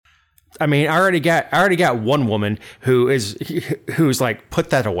I mean, I already got one woman who's like, put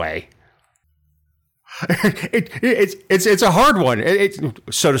that away. It's a hard one,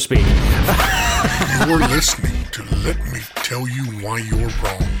 so to speak. You're listening to Let Me Tell You Why You're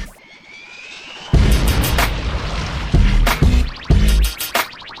Wrong.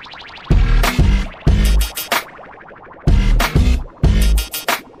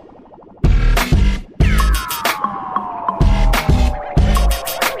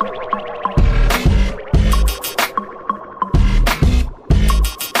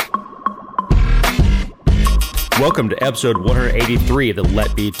 Welcome to episode 183 of the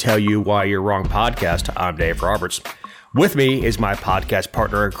Let Me Tell You Why You're Wrong podcast. I'm Dave Roberts. With me is my podcast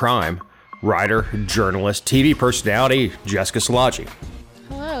partner in crime, writer, journalist, TV personality, Jessica Szilagyi.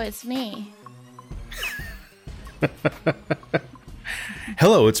 Hello, it's me.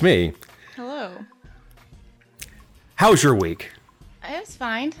 Hello, it's me. Hello. How's your week? It was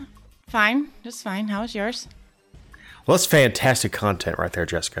fine. Fine. Just fine. How was yours? Well, that's fantastic content right there,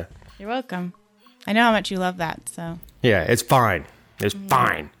 Jessica. You're welcome. I know how much you love that, so. Yeah, it's fine. It's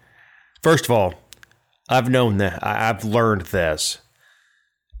fine. First of all, I've learned this.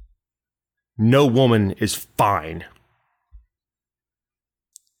 No woman is fine.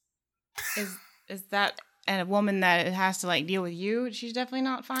 Is that a woman that has to like deal with you? She's definitely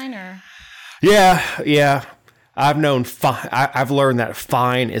not fine, or? Yeah. I've learned that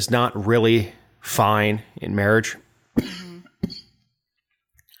fine is not really fine in marriage.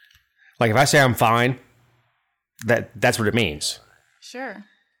 Like if I say I'm fine, that's what it means. Sure.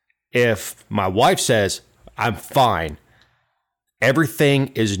 If my wife says I'm fine, everything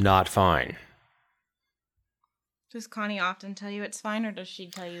is not fine. Does Connie often tell you it's fine, or does she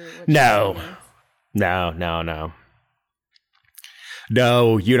tell you? No. No,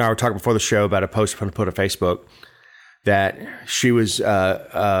 you and I were talking before the show about a post put on Facebook that she was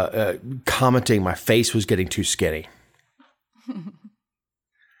commenting my face was getting too skinny.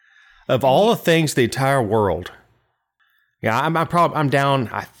 Of all the things, the entire world. Yeah, I'm down,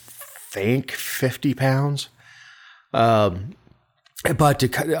 I think, 50 pounds. But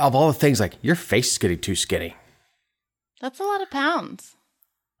of all the things, like, your face is getting too skinny. That's a lot of pounds.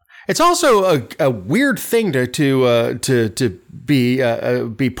 It's also a weird thing to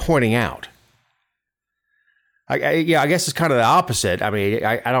be pointing out. I guess it's kind of the opposite. I mean,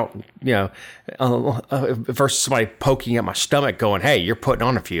 I don't, versus somebody poking at my stomach going, hey, you're putting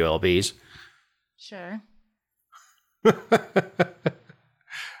on a few lbs. Sure.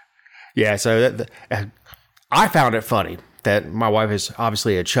 Yeah, so I found it funny that my wife is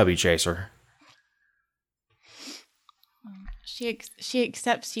obviously a chubby chaser. She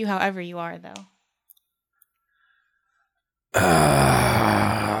accepts you however you are, though.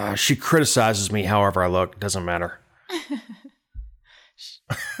 She criticizes me however I look. Doesn't matter.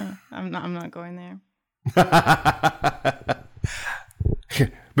 I'm not going there.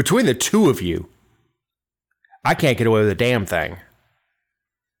 Between the two of you, I can't get away with a damn thing.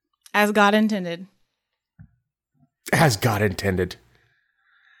 As God intended. As God intended.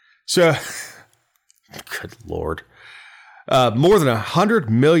 So, good Lord. More than 100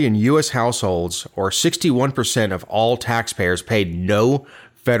 million U.S. households, or 61% of all taxpayers, paid no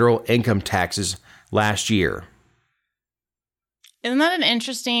federal income taxes last year. Isn't that an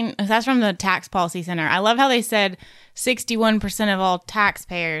interesting... That's from the Tax Policy Center. I love how they said 61% of all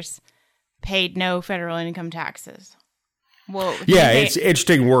taxpayers paid no federal income taxes. Well, yeah, it's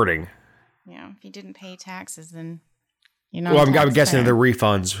interesting wording. Yeah, if you didn't pay taxes, then you're not. Well, I'm guessing the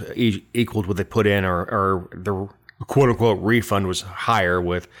refunds equaled what they put in, or the quote-unquote refund was higher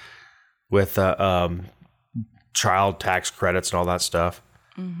with child tax credits and all that stuff.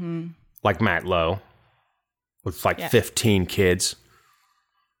 Mm-hmm. Like Matt Lowe with 15 kids.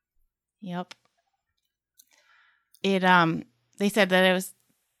 Yep. They said that it was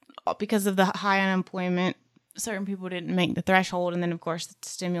because of the high unemployment, certain people didn't make the threshold, and then of course the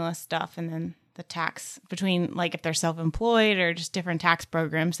stimulus stuff, and then the tax between, like, if they're self-employed or just different tax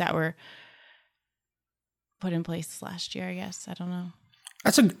programs that were put in place last year, I guess. I don't know.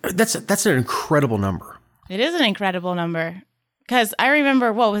 That's an incredible number. It is an incredible number. Because I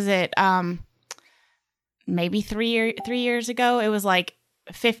remember, what was it? Maybe 3 years ago, it was like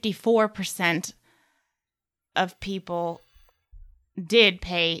 54% of people did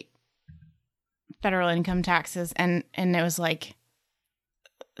pay federal income taxes, and it was like,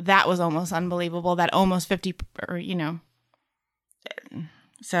 that was almost unbelievable. That almost 50,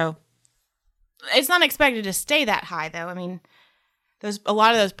 so it's not expected to stay that high, though. I mean, a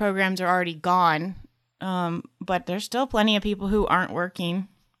lot of those programs are already gone. But there's still plenty of people who aren't working.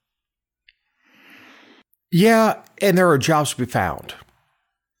 Yeah, and there are jobs to be found.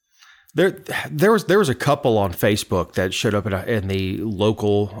 There was a couple on Facebook that showed up in the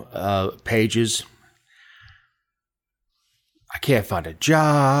local pages. I can't find a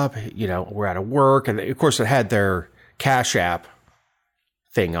job. We're out of work, and of course it had their Cash App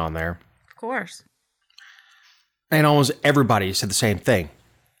thing on there. Of course. And almost everybody said the same thing.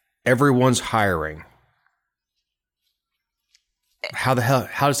 Everyone's hiring. How the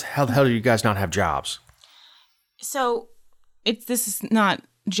hell do you guys not have jobs? So this is not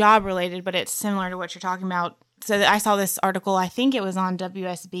job related, but it's similar to what you're talking about. So I saw this article, I think it was on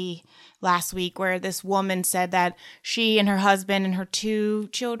WSB last week, where this woman said that she and her husband and her 2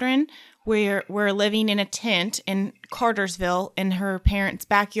 children were living in a tent in Cartersville in her parents'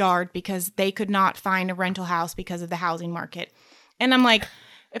 backyard because they could not find a rental house because of the housing market. And I'm like,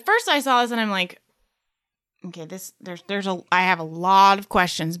 at first I saw this and I'm like, okay, I have a lot of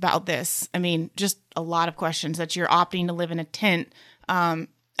questions about this. I mean, just a lot of questions that you're opting to live in a tent,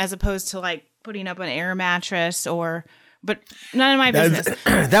 as opposed to like putting up an air mattress but none of my business.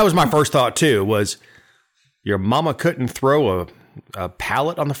 That was my first thought too, was your mama couldn't throw a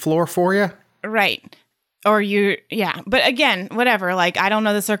pallet on the floor for you? Right. Or but again, whatever. Like, I don't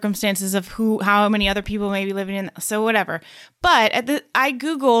know the circumstances of how many other people may be living in, so whatever. But I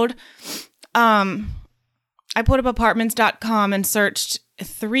Googled, I put up apartments.com and searched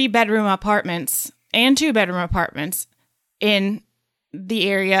 3-bedroom apartments and 2-bedroom apartments in the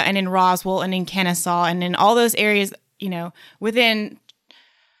area and in Roswell and in Kennesaw and in all those areas, within,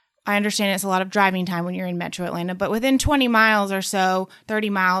 I understand it's a lot of driving time when you're in Metro Atlanta, but within 20 miles or so, 30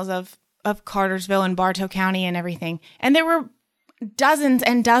 miles of Cartersville and Bartow County and everything. And there were dozens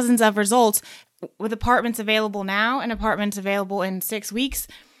and dozens of results with apartments available now and apartments available in 6 weeks.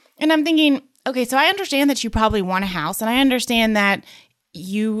 And I'm thinking, okay, so I understand that you probably want a house, and I understand that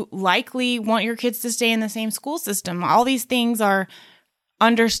you likely want your kids to stay in the same school system. All these things are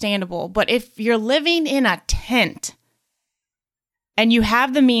understandable. But if you're living in a tent and you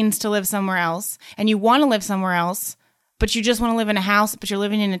have the means to live somewhere else and you want to live somewhere else, but you just want to live in a house, but you're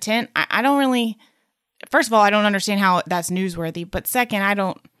living in a tent, I don't really, first of all, I don't understand how that's newsworthy. But second,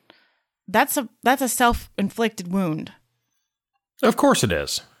 that's a self-inflicted wound. Of course it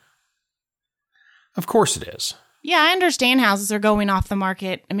is. Of course it is. Yeah, I understand houses are going off the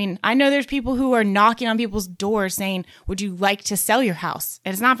market. I mean, I know there's people who are knocking on people's doors saying, would you like to sell your house?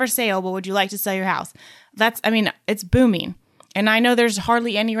 And it's not for sale, but would you like to sell your house? It's booming. And I know there's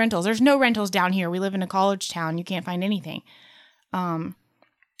hardly any rentals. There's no rentals down here. We live in a college town. You can't find anything. And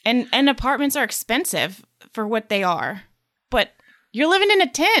apartments are expensive for what they are. But you're living in a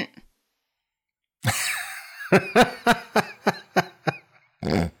tent.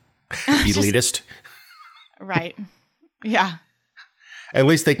 Elitist. Right. Yeah. At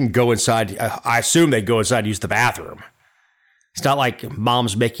least they can go inside. I assume they go inside and use the bathroom. It's not like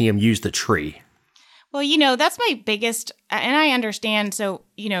mom's making them use the tree. Well, that's my biggest, and I understand. So,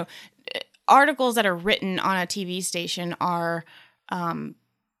 articles that are written on a TV station are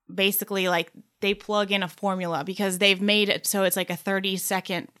basically like they plug in a formula because they've made it so it's like a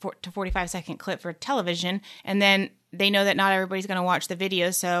 30-second to 45-second clip for television. And then they know that not everybody's going to watch the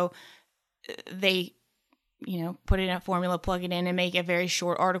video. So they put in a formula, plug it in, and make a very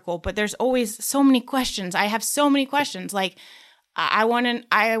short article. But there's always so many questions. I have so many questions. Like, I want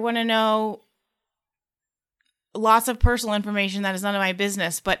to know lots of personal information that is none of my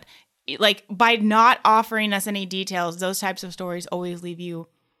business. But like, by not offering us any details, those types of stories always leave you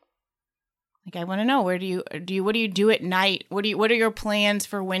like, I want to know, what do you do at night? What are your plans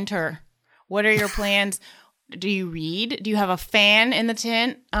for winter? What are your plans? Do you read? Do you have a fan in the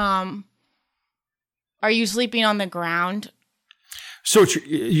tent? Are you sleeping on the ground? So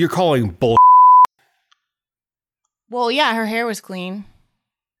you're calling bull? Well, yeah, her hair was clean.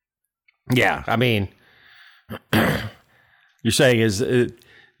 Yeah, I mean, you're saying is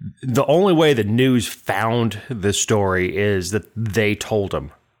the only way the news found this story is that they told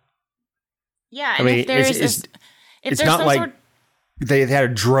them. Yeah, and if there is it's not like they had a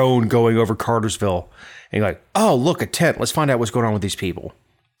drone going over Cartersville and like, oh, look, a tent. Let's find out what's going on with these people.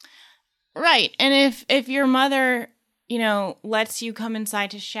 Right. And if your mother, lets you come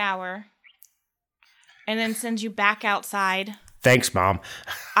inside to shower and then sends you back outside. Thanks, Mom.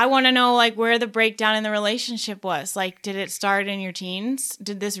 I want to know, like, where the breakdown in the relationship was. Like, did it start in your teens?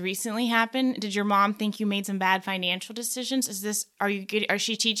 Did this recently happen? Did your mom think you made some bad financial decisions? Are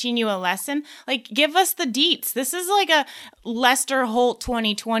she teaching you a lesson? Like, give us the deets. This is like a Lester Holt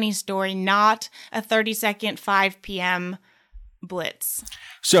 2020 story, not a 30-second 5 p.m. blitz.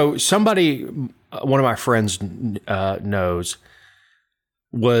 So somebody, one of my friends knows,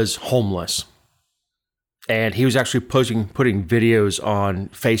 was homeless. and he was actually putting videos on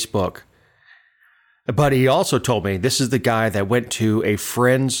Facebook. But he also told me this is the guy that went to a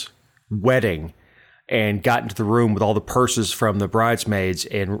friend's wedding and got into the room with all the purses from the bridesmaids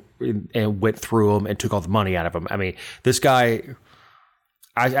and went through them and took all the money out of them. I mean, this guy,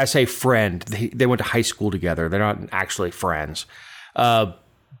 I say friend. They went to high school together. They're not actually friends.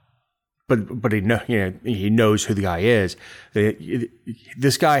 But he knows who the guy is.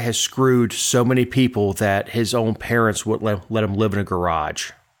 This guy has screwed so many people that his own parents would let him live in a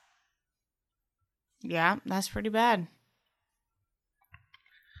garage. Yeah, that's pretty bad.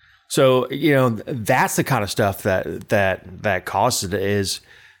 So, that's the kind of stuff that causes it is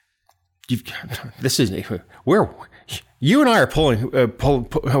this is where you and I are pulling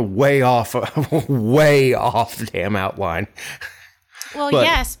way off the damn outline. Well,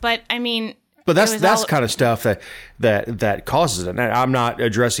 yes, but I mean, but that's the kind of stuff that causes it. And I'm not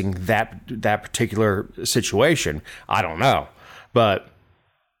addressing that particular situation. I don't know, but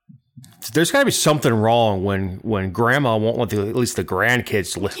there's got to be something wrong when grandma won't want at least the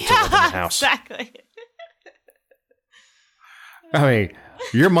grandkids to live in the house. Exactly. I mean,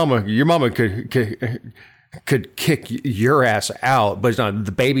 your mama could kick your ass out, but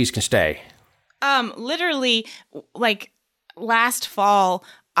the babies can stay. Literally, like last fall,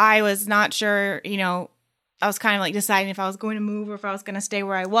 I was not sure, I was kind of like deciding if I was going to move or if I was going to stay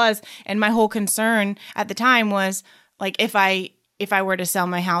where I was. And my whole concern at the time was like, if I were to sell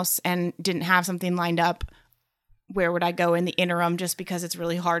my house and didn't have something lined up, where would I go in the interim? Just because it's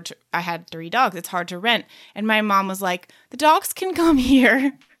really hard I had 3 dogs. It's hard to rent. And my mom was like, the dogs can come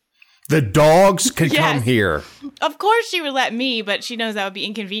here. The dogs can come here. Of course she would let me, but she knows that would be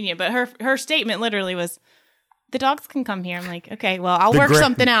inconvenient. But her statement literally was, the dogs can come here. I'm like, okay, well, I'll work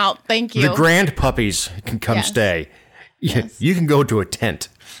something out. Thank you. The grand puppies can come stay. Yes. You can go to a tent.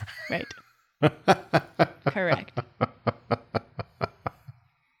 Right. Correct.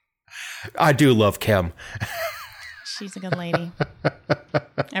 I do love Kim. She's a good lady.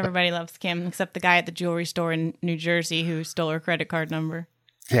 Everybody loves Kim, except the guy at the jewelry store in New Jersey who stole her credit card number.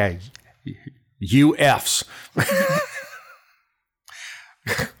 Yeah, you Fs.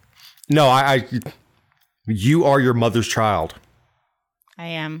 No, you are your mother's child. I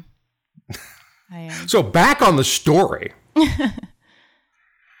am. So back on the story.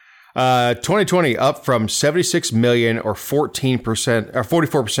 2020 up from 76 million or 14% or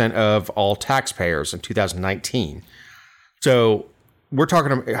 44% of all taxpayers in 2019. So we're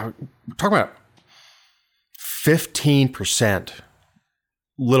talking about 15%,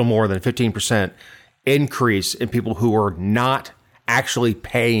 little more than 15% increase in people who are not actually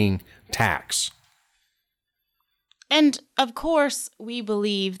paying tax. And of course, we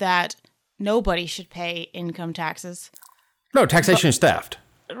believe that nobody should pay income taxes. No, taxation is theft.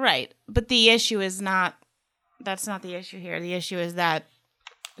 Right. But the issue is that's not the issue here. The issue is that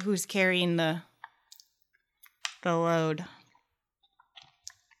who's carrying the load.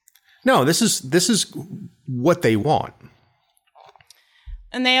 No, this is what they want.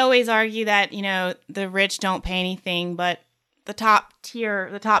 And they always argue that, the rich don't pay anything, but the top tier,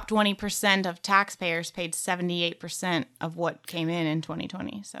 the top 20% of taxpayers paid 78% of what came in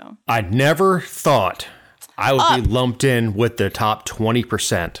 2020. So I never thought I would be lumped in with the top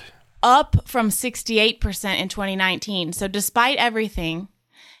 20%. Up from 68% in 2019. So despite everything,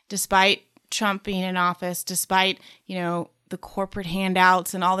 despite Trump being in office, despite, the corporate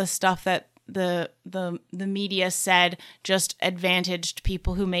handouts and all this stuff that the media said just advantaged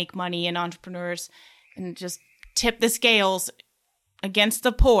people who make money and entrepreneurs and just tip the scales against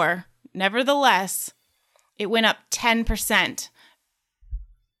the poor. Nevertheless, it went up 10%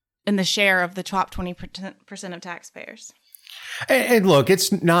 in the share of the top 20% of taxpayers. And look,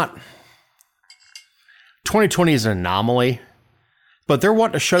 it's not 2020 is an anomaly, but they're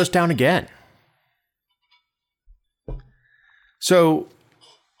wanting to shut us down again. So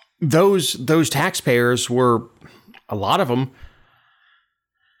those taxpayers were, a lot of them,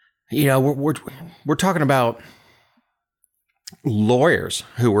 we're talking about lawyers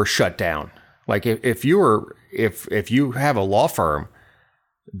who were shut down. Like if you have a law firm,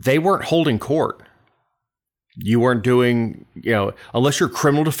 they weren't holding court. You weren't doing, unless you're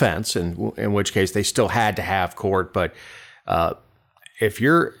criminal defense, in which case they still had to have court. But they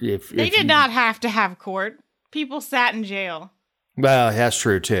did not have to have court. People sat in jail. Well, that's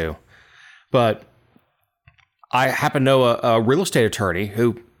true too. But I happen to know a real estate attorney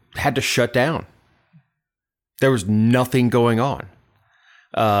who had to shut down. There was nothing going on.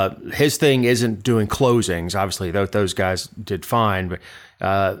 His thing isn't doing closings. Obviously, those guys did fine, but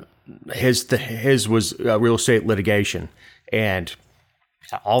his was real estate litigation, and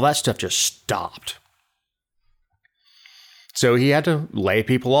all that stuff just stopped. So he had to lay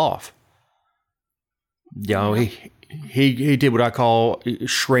people off. You know, he did what I call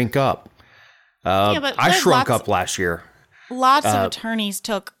shrink up. But I there's shrunk up last year. Lots of attorneys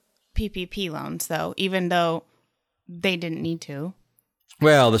took PPP loans, though, even though they didn't need to.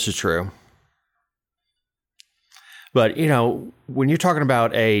 Well, this is true. But, you know, when you're talking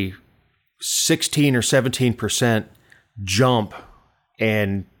about a 16 or 17% jump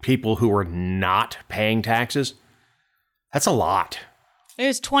in people who are not paying taxes, that's a lot.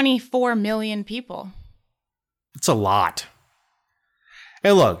 There's 24 million people. It's a lot.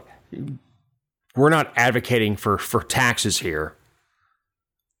 And look, we're not advocating for taxes here.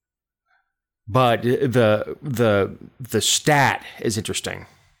 But the stat is interesting.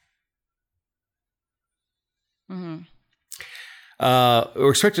 Mm-hmm.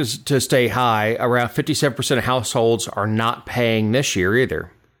 We're expected to stay high. Around 57% of households are not paying this year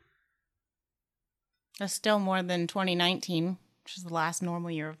either. That's still more than 2019, which is the last normal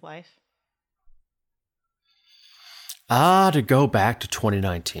year of life. To go back to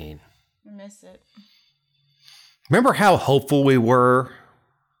 2019. I miss it. Remember how hopeful we were?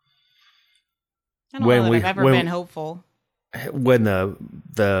 I don't know that I've ever been hopeful. When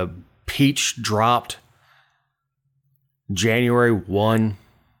the peach dropped January 1,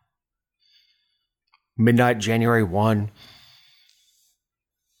 midnight January 1.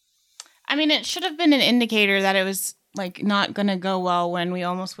 I mean, it should have been an indicator that it was like not going to go well when we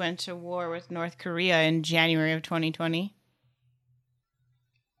almost went to war with North Korea in January of 2020.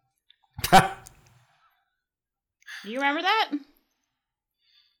 Do you remember that?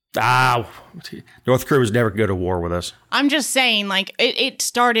 North Korea was never going to go to war with us. I'm just saying, like, it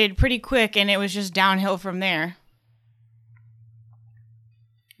started pretty quick and it was just downhill from there.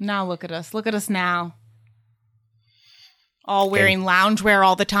 Now look at us. Look at us now. All wearing loungewear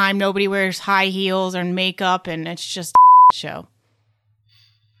all the time. Nobody wears high heels or makeup, and it's just a show.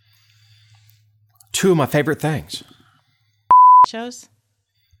 Two of my favorite things. Shows?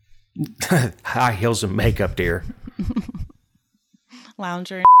 High heels and makeup, dear.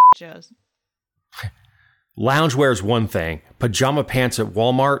 Lounger shows. Loungewear is one thing. Pajama pants at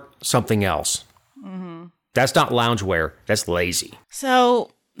Walmart, something else. Mm-hmm. That's not loungewear. That's lazy.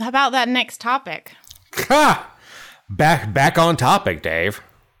 So, how about that next topic? Back on topic, Dave.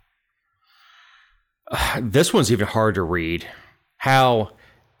 This one's even hard to read. How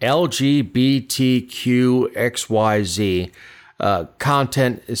LGBTQXYZ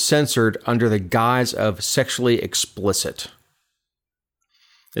content is censored under the guise of sexually explicit.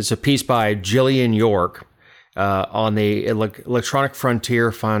 It's a piece by Jillian York on the Electronic Frontier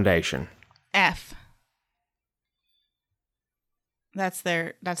Foundation. F. That's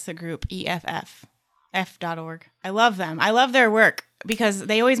the group, EFF. F.org. I love them. I love their work because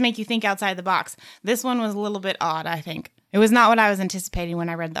they always make you think outside the box. This one was a little bit odd, I think. It was not what I was anticipating when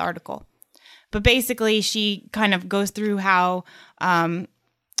I read the article. But basically, she kind of goes through how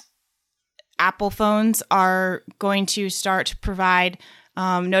Apple phones are going to start to provide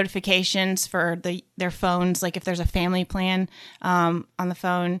notifications for their phones, like if there's a family plan on the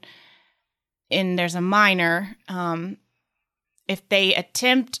phone and there's a minor, if they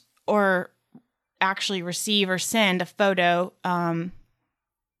attempt or actually receive or send a photo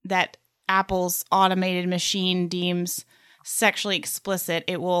that Apple's automated machine deems sexually explicit,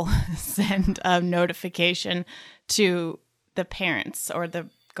 it will send a notification to the parents or the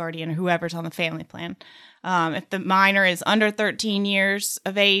guardian or whoever's on the family plan. If the minor is under 13 years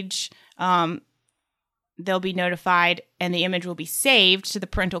of age, they'll be notified and the image will be saved to the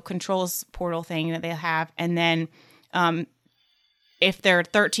parental controls portal thing that they have. And then if they're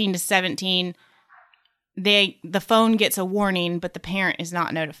 13 to 17, the phone gets a warning, but the parent is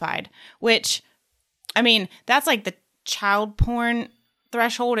not notified, which, I mean, that's like the child porn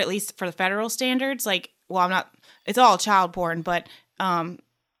threshold, at least for the federal standards. Like, well, it's all child porn, but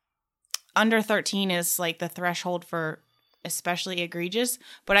under 13 is like the threshold for especially egregious.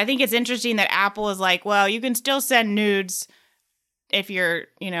 But I think it's interesting that Apple is like, well, you can still send nudes if you're,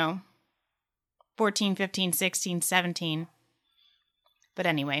 14, 15, 16, 17. But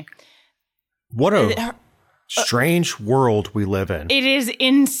anyway. What a strange world we live in. It is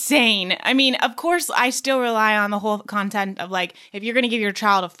insane. I mean, of course, I still rely on the whole content of like, if you're going to give your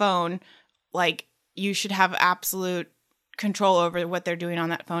child a phone, like you should have absolute control over what they're doing on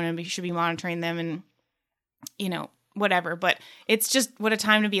that phone and you should be monitoring them and, whatever. But it's just what a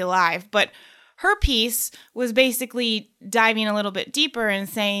time to be alive. But her piece was basically diving a little bit deeper and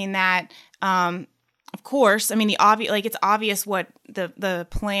saying that, of course, I mean, it's obvious what the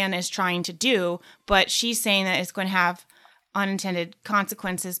plan is trying to do, but she's saying that it's going to have unintended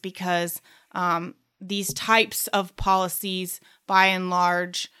consequences because these types of policies, by and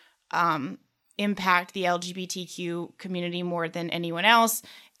large, impact the LGBTQ community more than anyone else.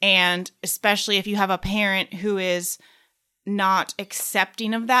 And especially if you have a parent who is not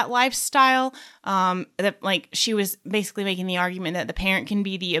accepting of that lifestyle, that like she was basically making the argument that the parent can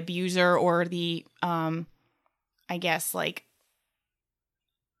be the abuser or the, I guess like,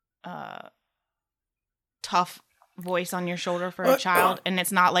 tough voice on your shoulder for a child, and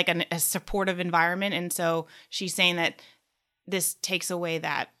it's not like a supportive environment. And so she's saying that this takes away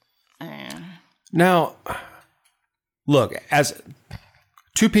that. Now, look, as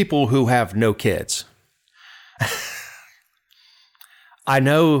two people who have no kids, I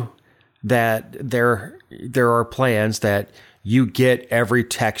know that there are plans that you get every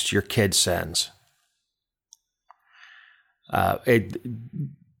text your kid sends.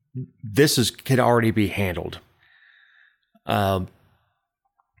 This can already be handled. I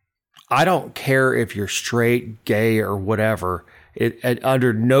don't care if you're straight, gay, or whatever.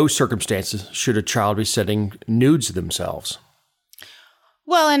 Under no circumstances should a child be sending nudes of themselves.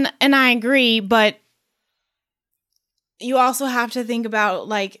 Well, and I agree, but you also have to think about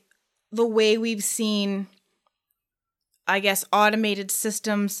like the way we've seen, I guess, automated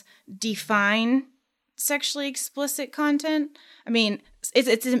systems define sexually explicit content. I mean,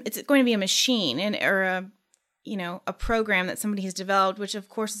 it's going to be a machine or a program that somebody has developed, which of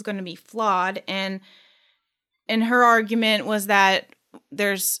course is going to be flawed. And her argument was that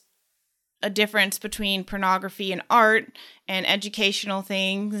there's a difference between pornography and art and educational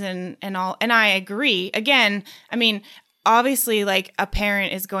things and all. And I agree. Again, I mean, obviously, like a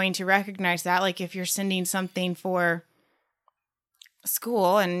parent is going to recognize that. Like if you're sending something for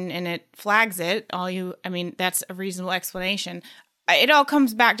school and it flags it, that's a reasonable explanation. It all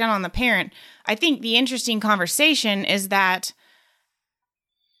comes back down on the parent. I think the interesting conversation is that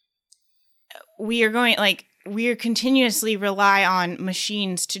we are continuously rely on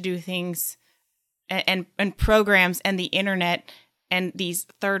machines to do things and programs and the internet and these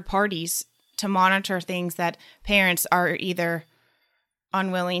third parties to monitor things that parents are either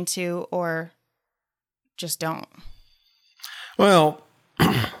unwilling to or just don't. Well,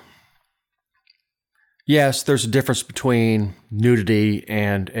 yes, there's a difference between nudity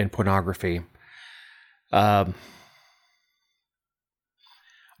and pornography.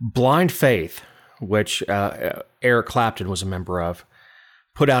 Blind Faith, which Eric Clapton was a member of,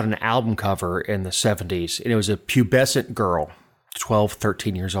 put out an album cover in the 70s, and it was a pubescent girl, 12,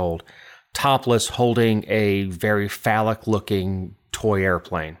 13 years old, topless, holding a very phallic-looking toy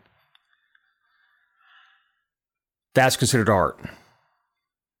airplane. That's considered art.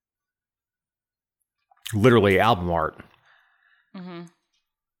 Literally album art. Mm-hmm.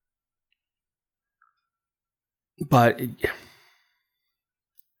 But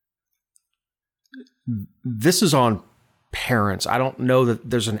this is on parents. I don't know that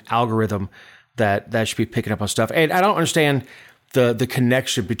there's an algorithm that should be picking up on stuff. And I don't understand the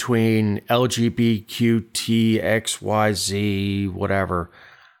connection between LGBTQ, XYZ, whatever.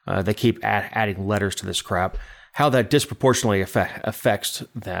 They keep adding letters to this crap. How that disproportionately affects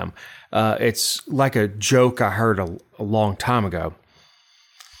them. It's like a joke I heard a long time ago.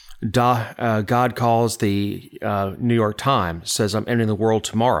 God calls the New York Times, says, "I'm ending the world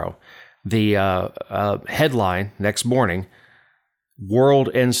tomorrow." The headline next morning, "World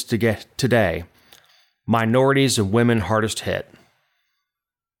ends today. Minorities and women hardest hit."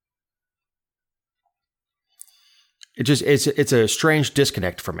 It's a strange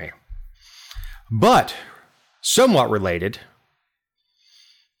disconnect for me. But somewhat related,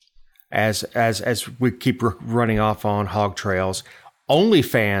 as we keep running off on hog trails,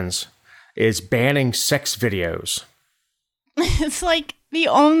 OnlyFans is banning sex videos. It's like the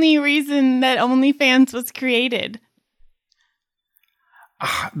only reason that OnlyFans was created.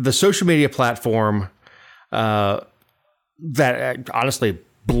 The social media platform that honestly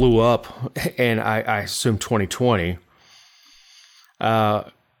blew up in, I assume, 2020,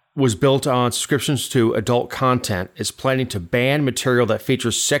 was built on subscriptions to adult content, is planning to ban material that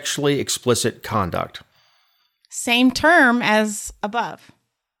features sexually explicit conduct. Same term as above.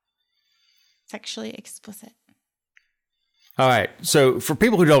 Sexually explicit. All right. So for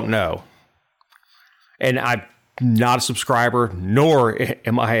people who don't know, and I'm not a subscriber, nor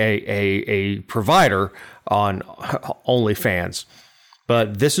am I a provider on OnlyFans,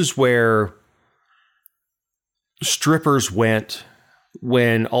 but this is where strippers went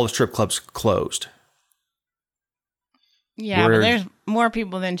when all the strip clubs closed. Yeah, but there's more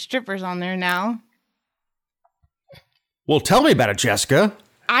people than strippers on there now. Well, tell me about it, Jessica.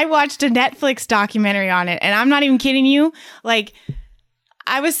 I watched a Netflix documentary on it, and I'm not even kidding you. Like,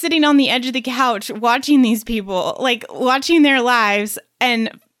 I was sitting on the edge of the couch watching these people, like watching their lives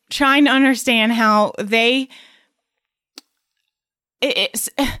and trying to understand how they. It's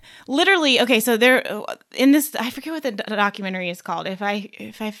literally okay. So they're in this. I forget what the documentary is called. If I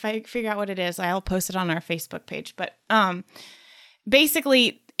figure out what it is, I'll post it on our Facebook page. But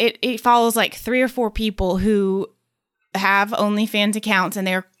basically, it follows like 3 or 4 people who have OnlyFans accounts and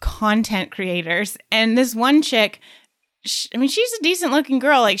they're content creators. And this one chick, she's a decent looking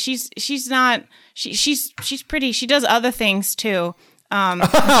girl. Like she's pretty. She does other things too. What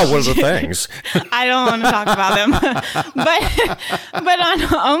are the things? I don't want to talk about them. but on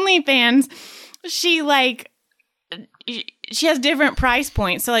OnlyFans, she has different price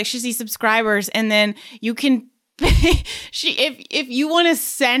points. So like she sees subscribers, and then you can pay. If you want to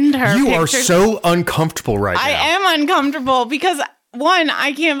send her, you pictures, are so uncomfortable right now. I am uncomfortable because one,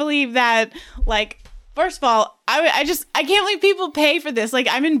 I can't believe that. Like, first of all, I can't believe people pay for this. Like,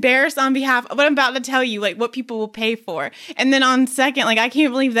 I'm embarrassed on behalf of what I'm about to tell you, like what people will pay for. And then on second, like, I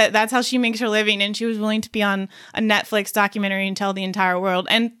can't believe that that's how she makes her living. And she was willing to be on a Netflix documentary and tell the entire world.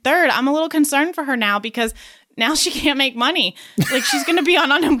 And third, I'm a little concerned for her now because now she can't make money. Like, she's going to be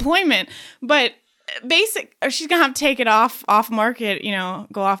on unemployment. But she's going to have to take it off market,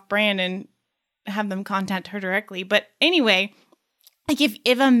 go off brand and have them contact her directly. But anyway, like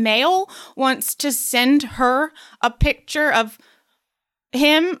if a male wants to send her a picture of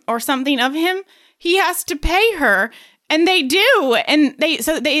him or something of him, he has to pay her, and they do, and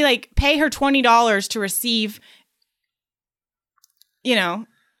they like pay her $20 to receive,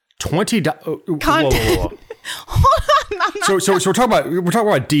 $20. Content. Hold on. So we're talking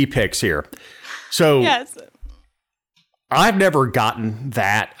about D pics here. So yes, I've never gotten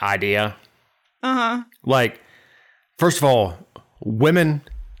that idea. Like, first of all, women,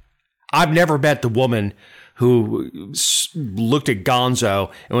 I've never met the woman who looked at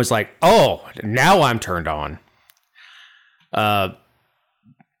Gonzo and was like, oh, now I'm turned on. And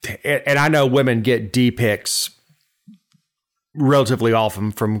I know women get D pics relatively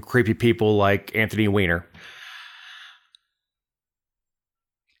often from creepy people like Anthony Weiner.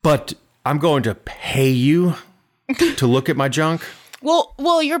 But I'm going to pay you to look at my junk?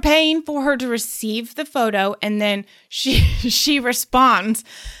 Well, you're paying for her to receive the photo, and then she responds.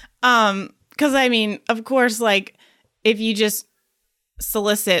 Because of course, like if you just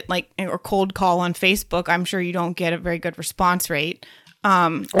solicit or cold call on Facebook, I'm sure you don't get a very good response rate.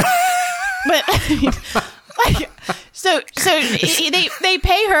 But so they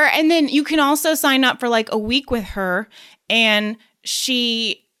pay her, and then you can also sign up for like a week with her, and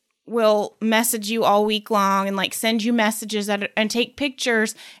she will message you all week long and like send you messages and take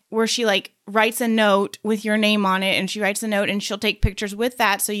pictures where she like writes a note with your name on it, and she writes a note and she'll take pictures with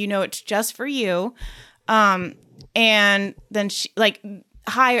that, so it's just for you. And then she like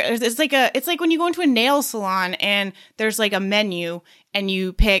hire. It's like when you go into a nail salon and there's like a menu and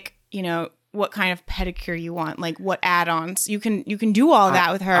you pick what kind of pedicure you want, like what add-ons you can do all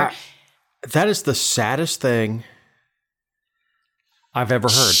that with her. That is the saddest thing I've ever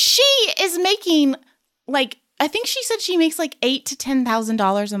heard. She is making I think she said she makes like $8,000 to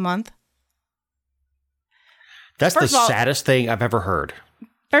 $10,000 a month. That's the saddest thing I've ever heard.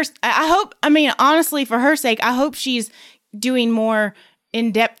 First, I hope, honestly, for her sake, I hope she's doing more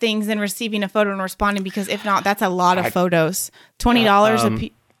in-depth things than receiving a photo and responding, because if not, that's a lot of photos. $20 a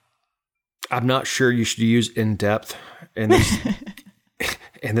piece. I'm not sure you should use in-depth in this,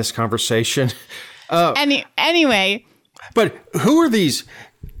 in this conversation. Anyway. But who are these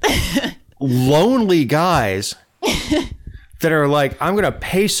lonely guys that are like, I'm going to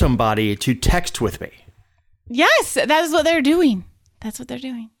pay somebody to text with me? Yes, that is what they're doing. That's what they're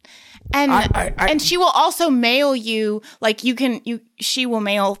doing. And and she will also mail you, like she will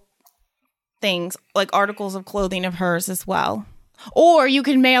mail things like articles of clothing of hers as well. Or you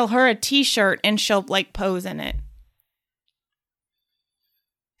can mail her a t-shirt and she'll like pose in it.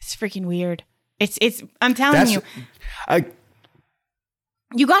 It's freaking weird. It's I'm telling you.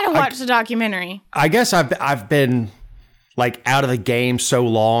 You got to watch the documentary. I guess I've been like out of the game so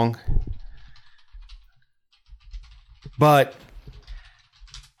long. But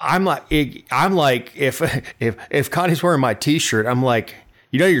I'm like if Connie's wearing my t-shirt, I'm like,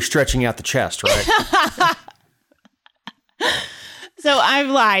 you're stretching out the chest, right? So I've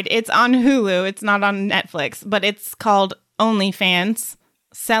lied. It's on Hulu. It's not on Netflix, but it's called OnlyFans,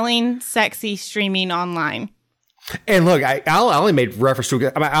 selling sexy streaming online. And look, I only made reference to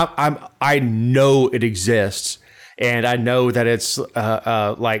it. I know it exists, and I know that it's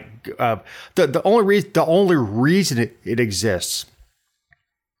the only reason it exists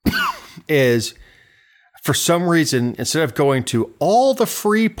is for some reason, instead of going to all the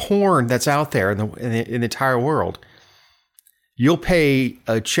free porn that's out there in the entire world, you'll pay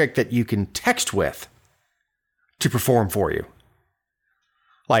a chick that you can text with to perform for you.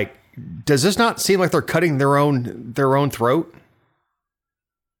 Like, does this not seem like they're cutting their own throat?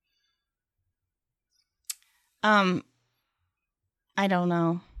 I don't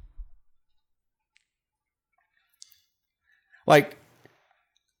know. Like,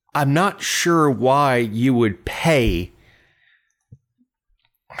 I'm not sure why you would pay.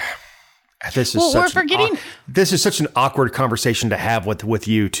 This is this is such an awkward conversation to have with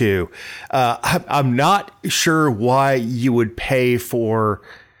you too. I'm not sure why you would pay for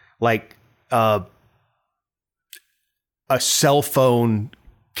like a cell phone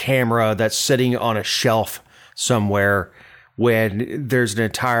camera that's sitting on a shelf somewhere when there's an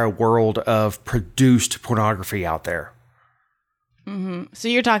entire world of produced pornography out there. Mm-hmm. So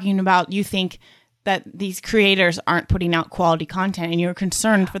you're talking about, you think that these creators aren't putting out quality content and you're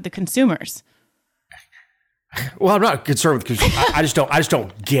concerned for the consumers. Well, I'm not concerned with I just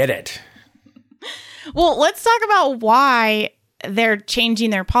don't get it. Well, let's talk about why they're changing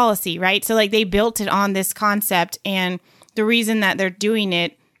their policy, right? So like they built it on this concept, and the reason that they're doing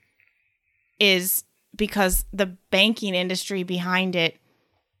it is because the banking industry behind it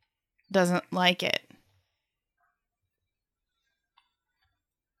doesn't like it.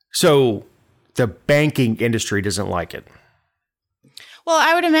 So the banking industry doesn't like it. Well,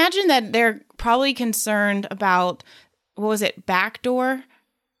 I would imagine that they're probably concerned about, what was it, Backdoor?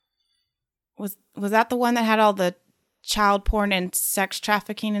 Was that the one that had all the child porn and sex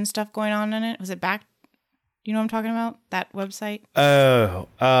trafficking and stuff going on in it? Was it Do you know what I'm talking about? That website?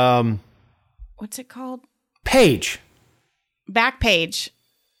 What's it called? Page. Backpage.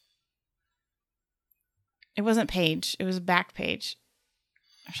 It wasn't Page. It was Backpage.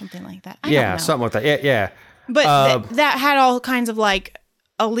 Or something like that. I don't know. Something like that. Yeah. But that had all kinds of like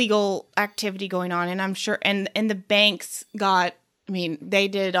illegal activity going on, and I'm sure, and the banks they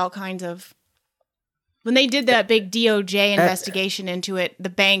did all kinds of, when they did that big DOJ investigation into it, the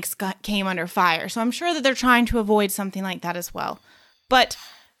banks came under fire. So I'm sure that they're trying to avoid something like that as well. But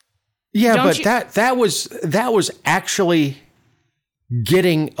that was actually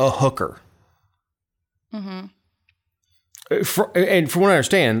getting a hooker. Mm-hmm. And from what I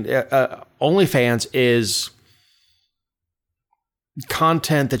understand, OnlyFans is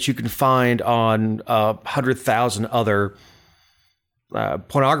content that you can find on 100,000 other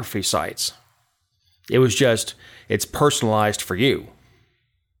pornography sites. It's personalized for you.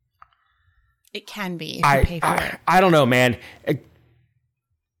 It can be if you pay for it. I don't know, man. I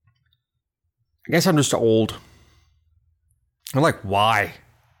guess I'm just old. I'm like, why?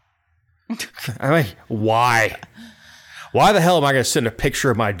 Why? Why the hell am I going to send a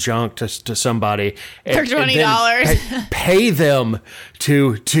picture of my junk to somebody for $20? Pay them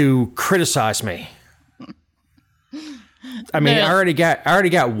to criticize me. I mean, I already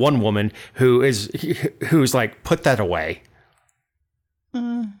got one woman who's like, put that away.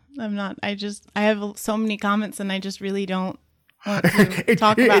 I'm not. I have so many comments, and I just really don't want to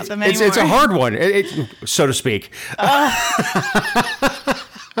talk about them anymore. It's a hard one, so to speak.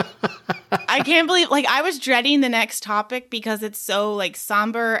 I can't believe, like, I was dreading the next topic because it's so like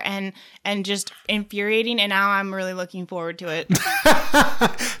somber and just infuriating, and now I'm really looking forward to it.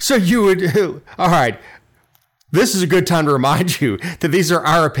 So all right. This is a good time to remind you that these are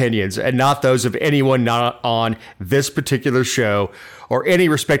our opinions and not those of anyone not on this particular show or any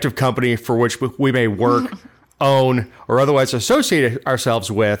respective company for which we may work, own, or otherwise associate ourselves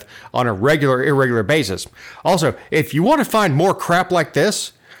with on a regular, irregular basis. Also, if you want to find more crap like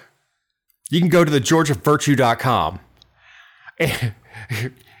this, you can go to thegeorgiavirtue.com.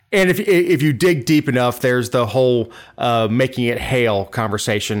 And if you dig deep enough, there's the whole making it hail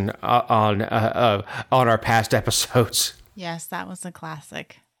conversation on our past episodes. Yes, that was a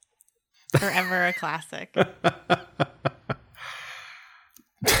classic. Forever a classic.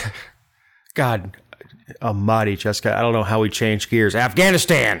 God almighty, Jessica, I don't know how we changed gears.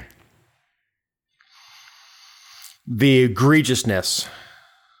 Afghanistan. The egregiousness.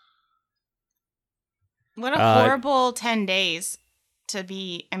 What a horrible 10 days to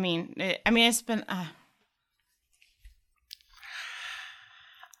be. I mean, it's been.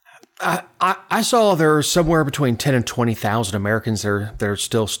 I saw there are somewhere between 10 and 20,000 Americans that are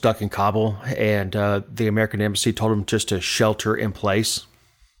still stuck in Kabul, and the American embassy told them just to shelter in place,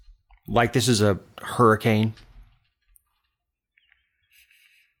 like this is a hurricane.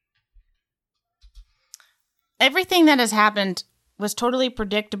 Everything that has happened was totally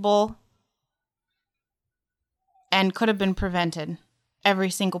predictable and could have been prevented. Every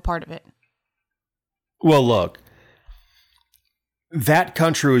single part of it. Well, look, that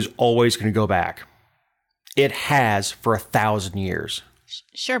country is always going to go back. It has for 1,000 years.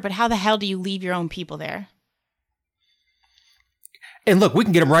 Sure, but how the hell do you leave your own people there? And look, we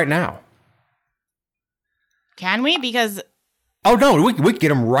can get them right now. Can we? Because... Oh, no, we can get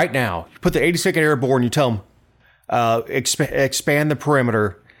them right now. You put the 82nd Airborne, you tell them, expand the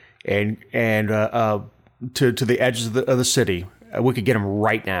perimeter and to the edges of the city. We could get them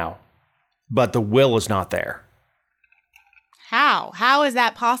right now. But the will is not there. How? How is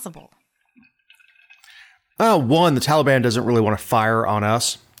that possible? One, the Taliban doesn't really want to fire on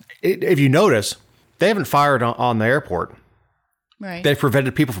us. If you notice, they haven't fired on the airport. Right. They've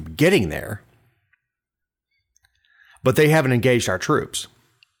prevented people from getting there. But they haven't engaged our troops.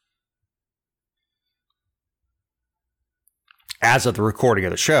 As of the recording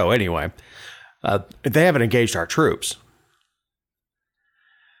of the show, anyway. They haven't engaged our troops.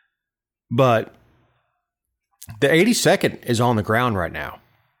 But the 82nd is on the ground right now.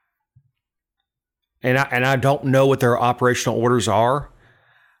 And I don't know what their operational orders are,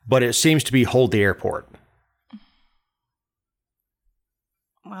 but it seems to be hold the airport.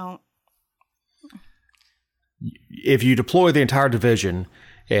 Well, if you deploy the entire division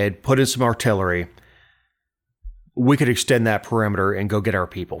and put in some artillery, we could extend that perimeter and go get our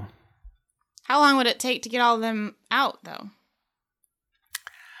people. how long would it take to get all of them out, though?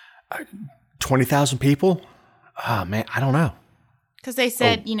 20,000 people? Oh, man, I don't know. Because they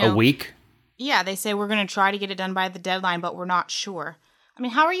said, a week? Yeah, they say we're going to try to get it done by the deadline, but we're not sure. I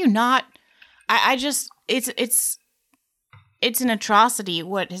mean, how are you not? I just, it's an atrocity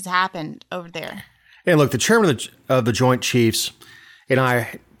what has happened over there. And look, the chairman of the Joint Chiefs and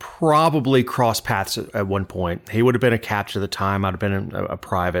I probably crossed paths at one point. He would have been a captain at the time. I'd have been a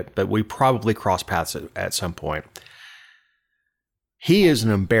private, but we probably crossed paths at some point. He is an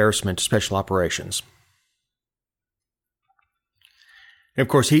embarrassment to special operations. And of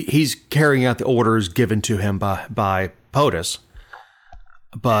course, he's carrying out the orders given to him by POTUS,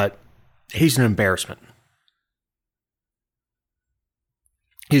 but he's an embarrassment.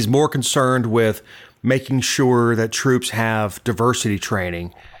 He's more concerned with making sure that troops have diversity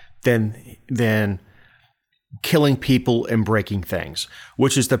training than killing people and breaking things,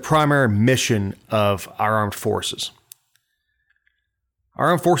 which is the primary mission of our armed forces. Our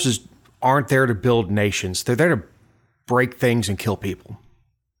armed forces aren't there to build nations. They're there to break things and kill people.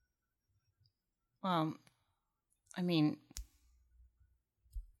 Well, I mean,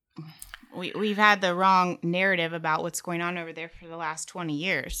 we've had the wrong narrative about what's going on over there for the last 20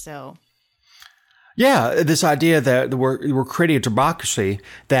 years, so... Yeah, this idea that we're creating a democracy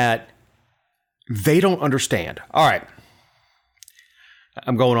that they don't understand. All right.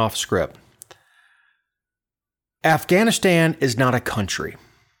 I'm going off script. Afghanistan is not a country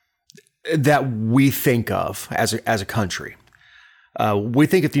that we think of as a country. We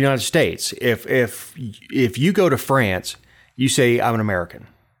think of the United States. If you go to France, you say, I'm an American.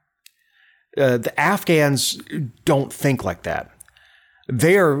 The Afghans don't think like that.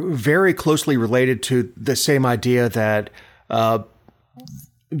 They are very closely related to the same idea that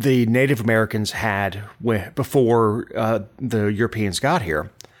the Native Americans had before the Europeans got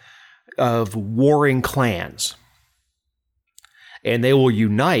here, of warring clans. And they will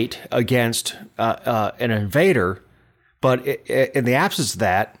unite against an invader, but in the absence of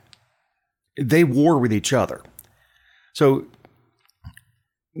that, they war with each other. So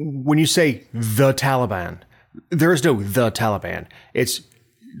when you say the Taliban, there is no the Taliban. It's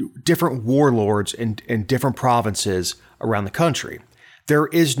different warlords in different provinces around the country. There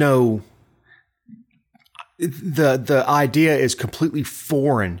is no... The idea is completely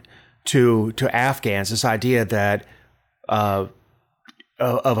foreign to Afghans, this idea that of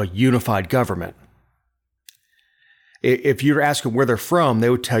a unified government. If you're asking where they're from, they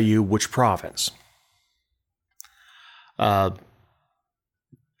would tell you which province.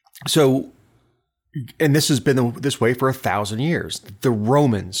 So, and this has been this way for 1,000 years. The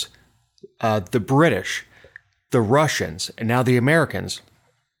Romans, the British, the Russians, and now the Americans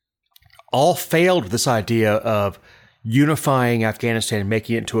all failed with this idea of unifying Afghanistan and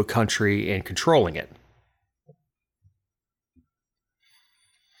making it into a country and controlling it.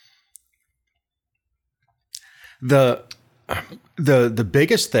 The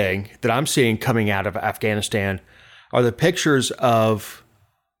biggest thing that I'm seeing coming out of Afghanistan are the pictures of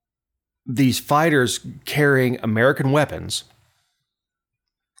these fighters carrying American weapons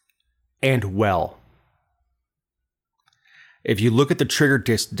and well. If you look at the trigger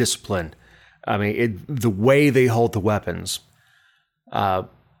discipline, I mean, the way they hold the weapons,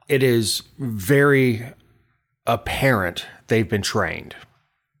 it is very apparent they've been trained.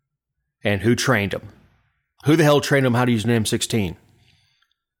 And who trained them? Who the hell trained them how to use an M16?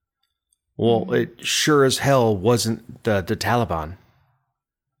 Well, it sure as hell wasn't the Taliban.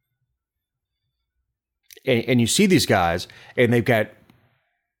 And you see these guys, and they've got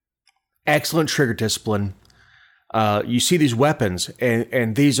excellent trigger discipline. You see these weapons,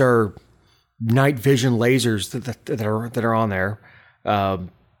 and these are night vision lasers that are on there,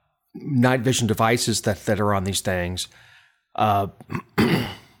 night vision devices that are on these things.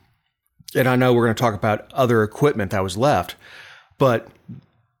 And I know we're going to talk about other equipment that was left, but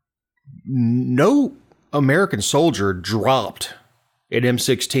no American soldier dropped an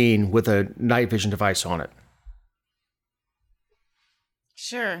M16 with a night vision device on it.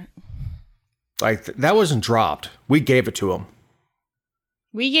 Sure. Like, that wasn't dropped. We gave it to them.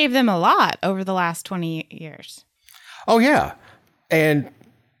 We gave them a lot over the last 20 years. Oh, yeah. And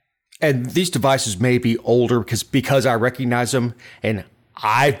these devices may be older because I recognize them, and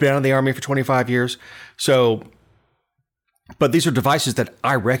I've been in the Army for 25 years. So, but these are devices that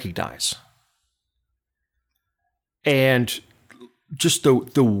I recognize. And just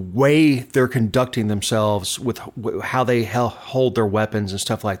the way they're conducting themselves with how they hold their weapons and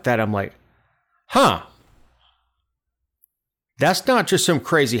stuff like that, I'm like, huh. That's not just some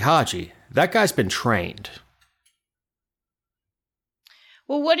crazy Haji. That guy's been trained.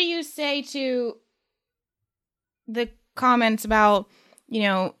 Well, what do you say to the comments about,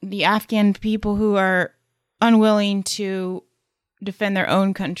 the Afghan people who are unwilling to defend their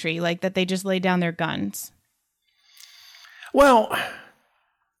own country, like that they just lay down their guns? Well,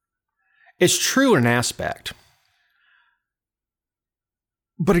 it's true in an aspect.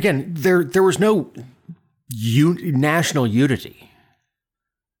 But again, there was no national unity.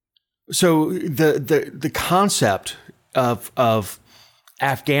 So the concept of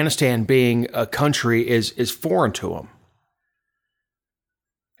Afghanistan being a country is foreign to them.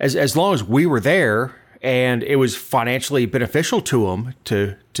 As long as we were there and it was financially beneficial to them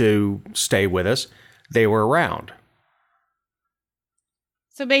to stay with us, they were around.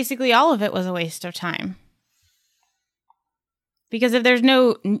 So basically all of it was a waste of time. Because if there's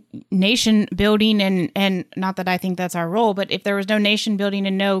no nation building and not that I think that's our role, but if there was no nation building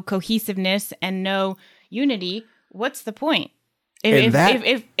and no cohesiveness and no unity, what's the point?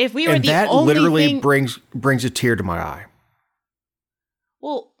 If we were the that only literally thing, brings a tear to my eye.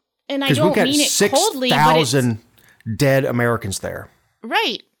 Well, and I don't mean it coldly, but 6,000 dead Americans there.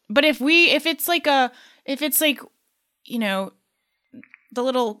 Right. But if it's like the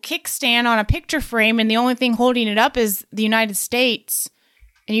little kickstand on a picture frame and the only thing holding it up is the United States,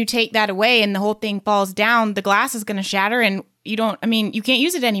 and you take that away and the whole thing falls down, the glass is going to shatter and you can't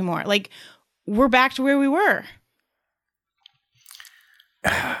use it anymore. Like, we're back to where we were.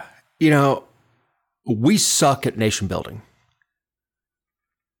 We suck at nation building.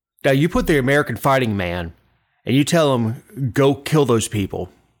 Now, you put the American fighting man and you tell him, go kill those people.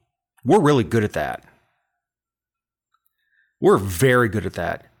 We're really good at that. We're very good at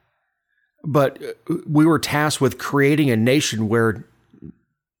that. But we were tasked with creating a nation where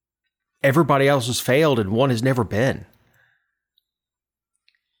everybody else has failed and one has never been.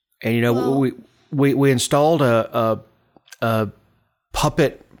 And, we installed a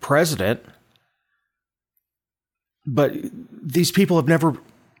puppet president, but these people have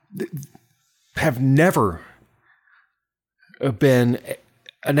never been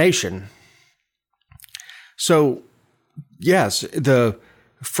a nation. So, yes,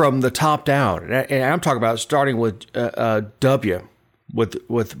 from the top down, and I'm talking about starting with W,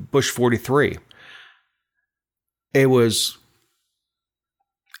 with Bush 43. It was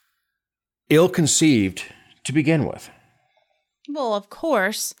ill-conceived to begin with. Well, of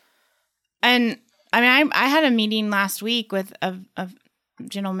course. And I mean, I had a meeting last week with a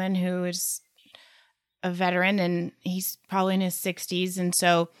gentleman who is a veteran, and he's probably in his 60s, and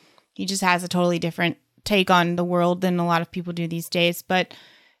so he just has a totally different take on the world than a lot of people do these days. But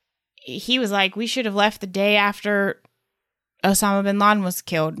he was like, we should have left the day after Osama bin Laden was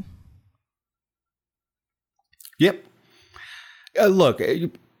killed. Yep. Look,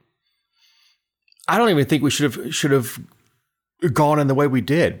 I don't even think we should have gone in the way we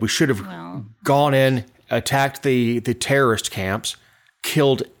did. We should have gone in, attacked the terrorist camps,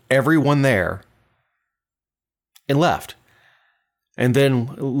 killed everyone there, and left. And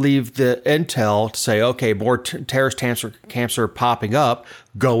then leave the intel to say, okay, more terrorist camps are popping up.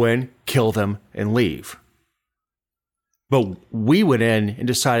 Go in, kill them, and leave. But we went in and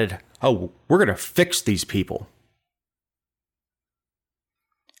decided, oh, we're going to fix these people.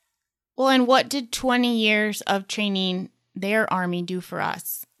 Well, and what did 20 years of training their army do for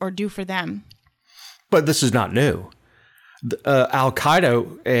us or do for them? But this is not new.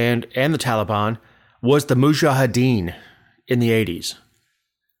 Al-Qaeda and the Taliban was the Mujahideen in the 80s.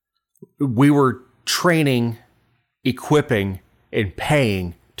 We were training, equipping, and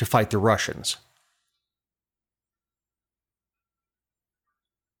paying to fight the Russians.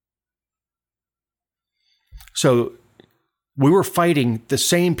 So we were fighting the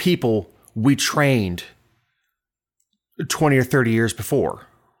same people we trained 20 or 30 years before.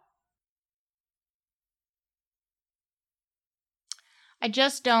 I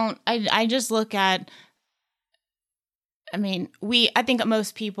just don't, I just look at, I mean, I think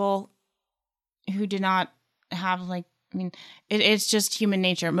most people who did not have it's just human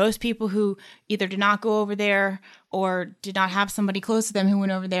nature. Most people who either did not go over there or did not have somebody close to them who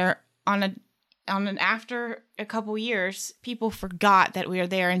went over there after a couple years, people forgot that we were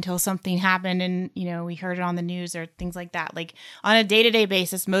there until something happened and, we heard it on the news or things like that. Like on a day-to-day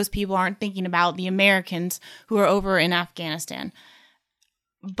basis, most people aren't thinking about the Americans who are over in Afghanistan.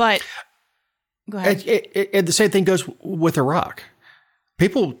 But go ahead. And the same thing goes with Iraq.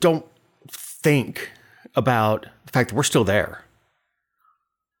 People don't think about the fact that we're still there.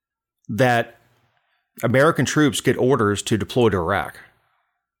 That American troops get orders to deploy to Iraq.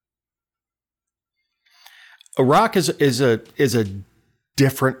 Iraq is a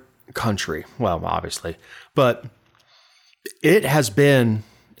different country. Well, obviously, but it has been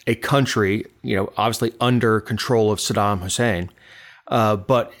a country, obviously under control of Saddam Hussein.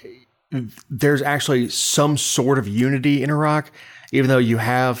 But there's actually some sort of unity in Iraq, even though you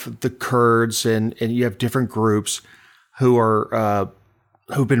have the Kurds and you have different groups who are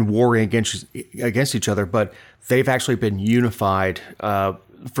who've been warring against each other, but they've actually been unified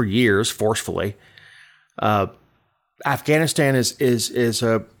for years forcefully. Afghanistan is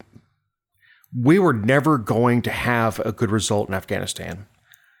a. We were never going to have a good result in Afghanistan.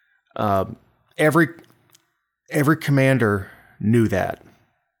 Every commander knew that.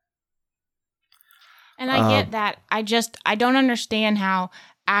 And I get that. I don't understand how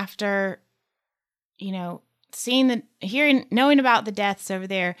after, knowing about the deaths over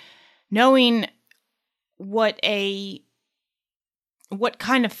there, knowing what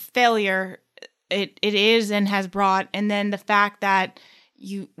kind of failure it is and has brought, and then the fact that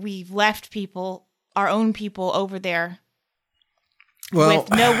we've left our own people over there with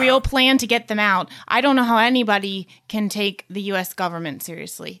no real plan to get them out. I don't know how anybody can take the U.S. government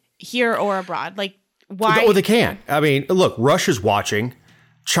seriously, here or abroad. Like, why? Oh, they can't. I mean, look, Russia's watching.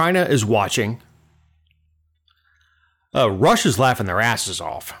 China is watching. Russia's laughing their asses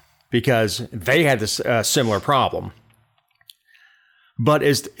off because they had this similar problem. But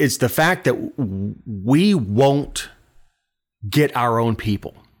it's the fact that we won't get our own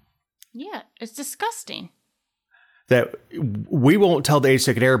people. Yeah, it's disgusting. That we won't tell the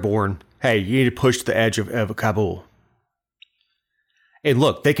 82nd Airborne, hey, you need to push to the edge of Kabul. And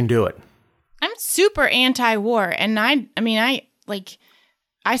look, they can do it. I'm super anti-war, and I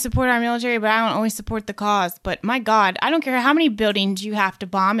support our military, but I don't always support the cause. But my God, I don't care how many buildings you have to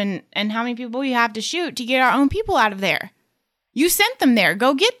bomb and how many people you have to shoot to get our own people out of there. You sent them there.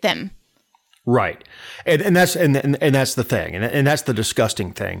 Go get them. Right. And that's the thing. And that's the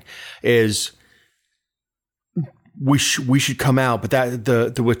disgusting thing is we should come out, but that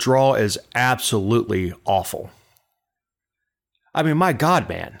the withdrawal is absolutely awful. I mean, my God,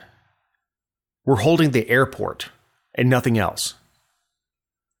 man. We're holding the airport and nothing else.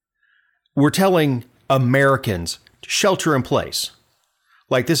 We're telling Americans to shelter in place.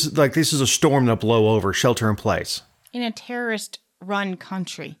 Like this is a storm to blow over, shelter in place. In a terrorist-run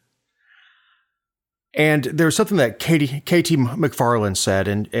country. And there's something that Katie McFarland said,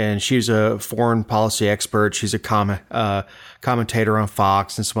 and she's a foreign policy expert. She's a commentator on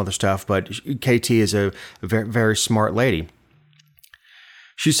Fox and some other stuff, but KT is a very, very smart lady.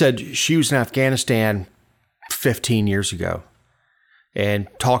 She said she was in Afghanistan 15 years ago and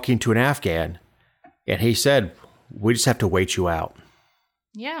talking to an Afghan, and he said, we just have to wait you out.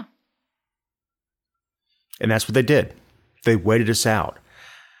 Yeah. And that's what they did. They waited us out.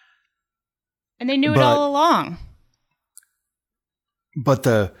 And they knew it all along. But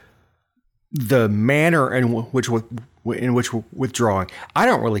the manner in which we're withdrawing, I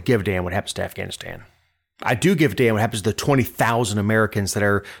don't really give a damn what happens to Afghanistan. I do give a damn what happens to the 20,000 Americans that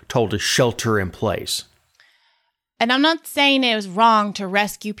are told to shelter in place. And I'm not saying it was wrong to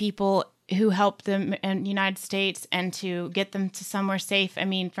rescue people who helped them in the United States and to get them to somewhere safe. I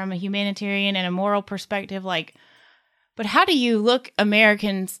mean, from a humanitarian and a moral perspective, but how do you look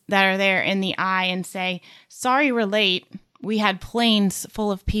Americans that are there in the eye and say, sorry, we're late. We had planes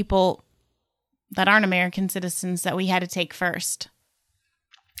full of people that aren't American citizens that we had to take first.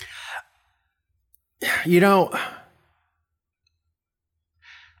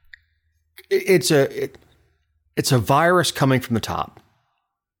 it's a virus coming from the top.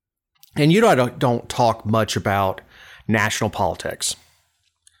 And you know, I don't talk much about national politics.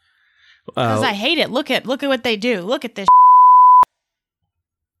 Because I hate it. Look at what they do. Look at this.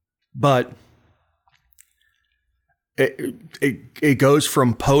 But it goes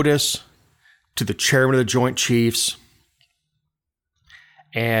from POTUS to the chairman of the Joint Chiefs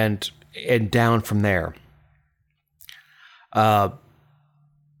and down from there. I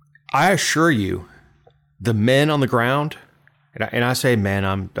assure you, the men on the ground, and I say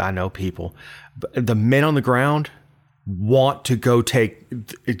men, I know people, but the men on the ground want to go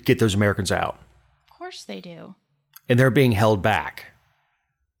get those Americans out. Of course they do. And they're being held back.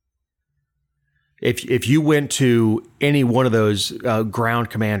 If you went to any one of those ground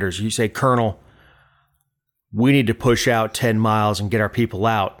commanders, you say, Colonel, we need to push out 10 miles and get our people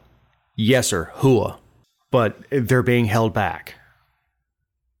out. Yes, sir. Hua. But they're being held back.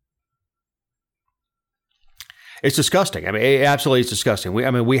 It's disgusting. I mean, it absolutely is disgusting.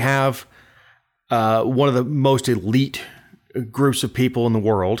 We have one of the most elite groups of people in the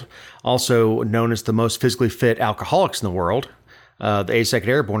world, also known as the most physically fit alcoholics in the world, the 82nd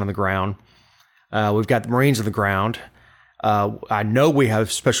Airborne on the ground. We've got the Marines on the ground. I know we have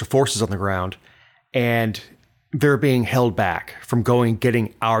special forces on the ground, and they're being held back from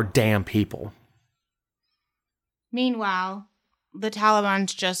getting our damn people. Meanwhile, the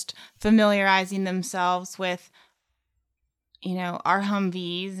Taliban's just familiarizing themselves with, our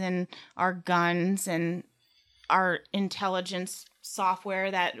Humvees and our guns and our intelligence software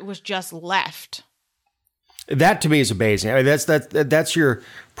that was just left. That to me is amazing. I mean, that's your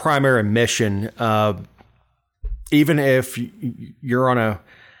primary mission. Even if you're on a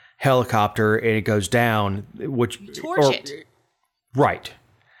helicopter and it goes down, right,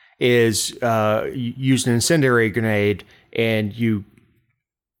 is use an incendiary grenade and you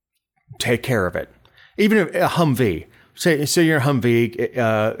take care of it. Even if a Humvee, say you're a Humvee,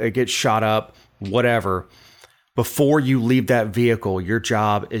 it gets shot up, whatever. Before you leave that vehicle, your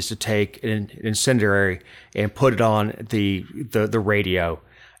job is to take an incendiary and put it on the radio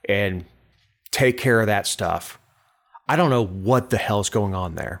and take care of that stuff. I don't know what the hell's going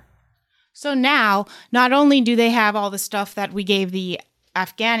on there. So now, not only do they have all the stuff that we gave the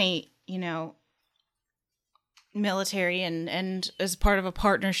Afghani, military and as part of a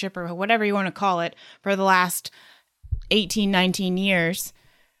partnership or whatever you want to call it for the last 18, 19 years,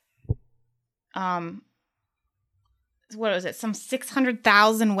 what was it? Some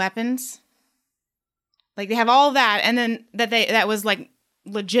 600,000 weapons. Like they have all that, and then that was like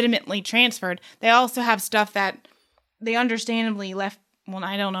legitimately transferred. They also have stuff that they understandably left. Well,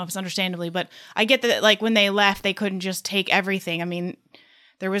 I don't know if it's understandably, but I get that like when they left, they couldn't just take everything. I mean,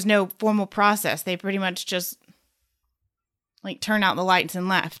 there was no formal process. They pretty much just like turned out the lights and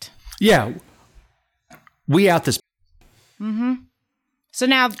left. Yeah, we out this. Mm-hmm. So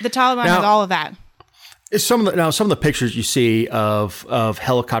now the Taliban has all of that. Some of the pictures you see of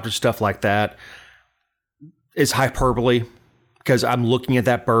helicopter stuff like that is hyperbole because I'm looking at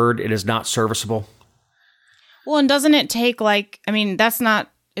that bird. It is not serviceable. Well, and doesn't it take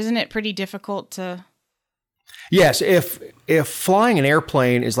isn't it pretty difficult to? Yes. If flying an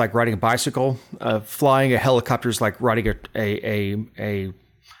airplane is like riding a bicycle, flying a helicopter is like riding a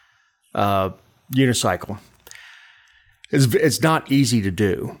unicycle. It's not easy to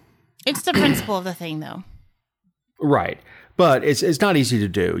do. It's the principle of the thing, though. Right. But it's not easy to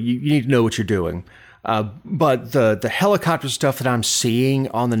do. You need to know what you're doing. But the helicopter stuff that I'm seeing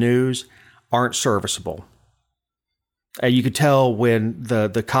on the news aren't serviceable. You could tell when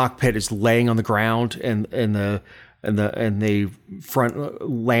the cockpit is laying on the ground and the front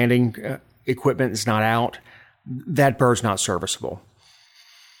landing equipment is not out. That bird's not serviceable.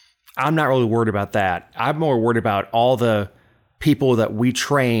 I'm not really worried about that. I'm more worried about all the people that we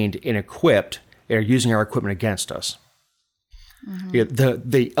trained and equipped are using our equipment against us. Mm-hmm. Yeah,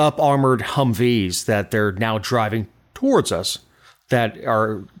 the up-armored Humvees that they're now driving towards us that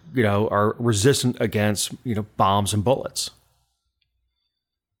are resistant against bombs and bullets.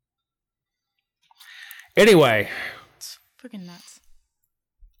 Anyway, it's freaking nuts.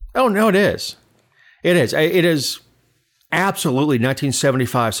 Oh no, it is. It is. It is absolutely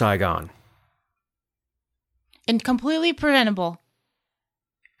 1975 Saigon. And completely preventable.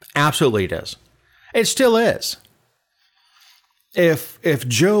 Absolutely it is. It still is. If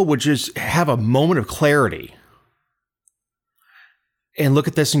Joe would just have a moment of clarity and look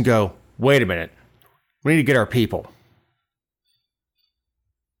at this and go, wait a minute, we need to get our people.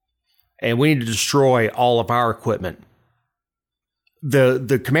 And we need to destroy all of our equipment.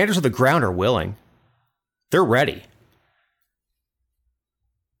 The commanders of the ground are willing. They're ready.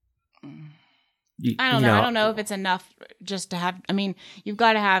 I don't know. I don't know if it's enough just to have. I mean, you've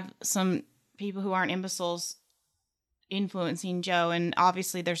got to have some people who aren't imbeciles influencing Joe, and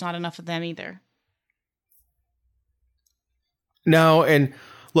obviously there's not enough of them either. No, and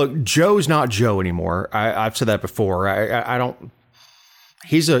look, Joe's not Joe anymore. I've said that before. I don't.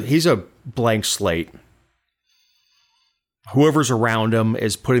 He's a blank slate. Whoever's around him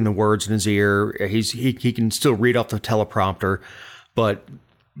is putting the words in his ear. He can still read off the teleprompter, but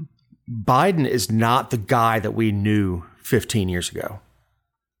Biden is not the guy that we knew 15 years ago.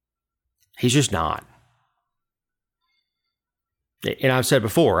 He's just not. And I've said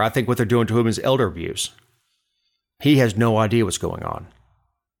before, I think what they're doing to him is elder abuse. He has no idea what's going on.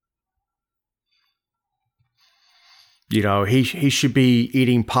 You know, he should be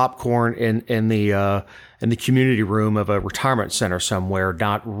eating popcorn in the community room of a retirement center somewhere,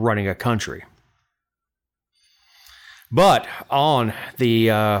 not running a country. But on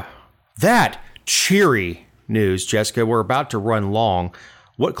the that cheery news, Jessica, we're about to run long.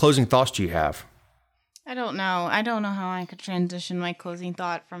 What closing thoughts do you have? I don't know. I don't know how I could transition my closing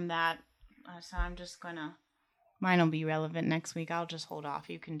thought from that. So I'm just gonna. Mine will be relevant next week. I'll just hold off.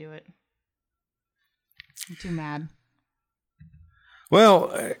 You can do it. I'm too mad.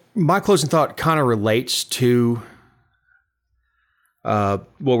 Well, my closing thought kind of relates to what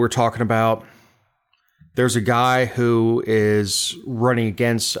we're talking about. There's a guy who is running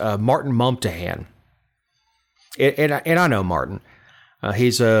against Martin Mumtahan, and I know Martin.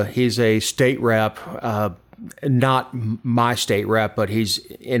 He's a state rep, not my state rep, but he's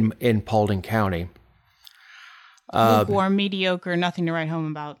in Paulding County. Lukewarm, mediocre, nothing to write home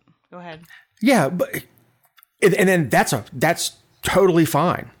about. Go ahead. Yeah, but and then that's totally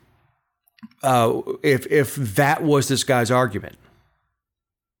fine. If that was this guy's argument.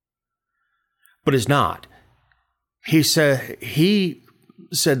 But it's not. He said,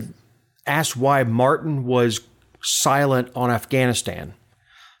 asked why Martin was silent on Afghanistan.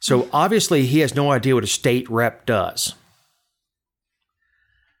 So obviously he has no idea what a state rep does.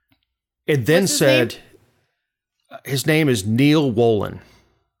 And then said, his name is Neil Wolin.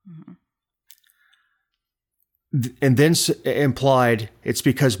 Mm-hmm. And then implied it's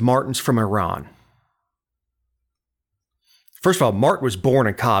because Martin's from Iran. First of all, Martin was born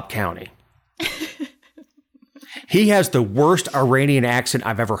in Cobb County. He has the worst Iranian accent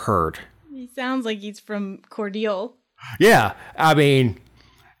I've ever heard. He sounds like he's from Cordial. Yeah, I mean,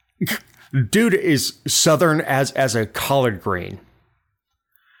 dude is Southern as a collard green.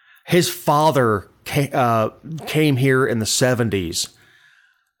 His father came here in the 70s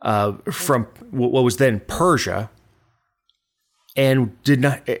from what was then Persia, and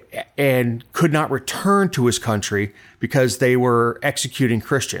could not return to his country because they were executing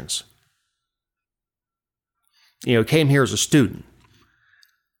Christians. You know, came here as a student.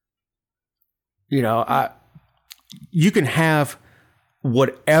 You know, you can have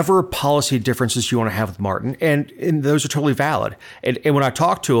whatever policy differences you want to have with Martin, and those are totally valid. And when I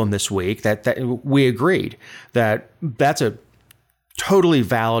talked to him this week, that we agreed that that's a totally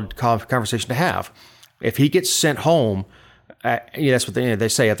valid conversation to have. If he gets sent home, that's what they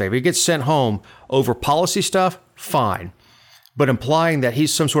say out there. If he gets sent home over policy stuff, fine. But implying that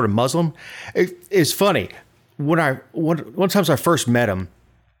he's some sort of Muslim is funny. One time I first met him,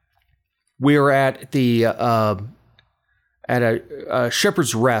 we were at the at a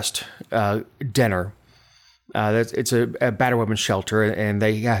Shepherd's Rest dinner. It's a battered women's shelter, and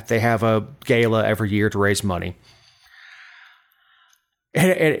they have a gala every year to raise money.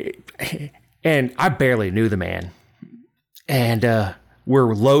 And I barely knew the man, and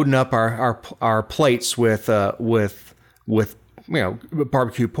we're loading up our plates with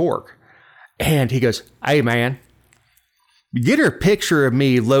barbecue pork. And he goes, "Hey, man, get her a picture of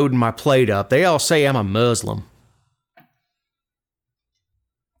me loading my plate up. They all say I'm a Muslim."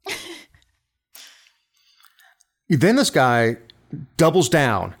 Then this guy doubles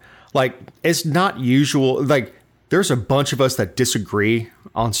down. Like, it's not usual. Like, there's a bunch of us that disagree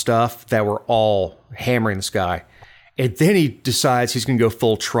on stuff that we're all hammering this guy. And then he decides he's going to go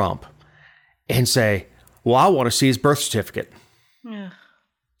full Trump and say, well, I want to see his birth certificate. Yeah.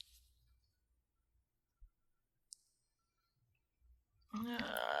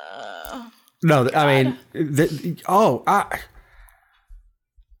 No, God. I mean, does he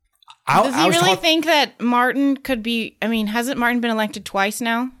really think that Martin could be? I mean, hasn't Martin been elected twice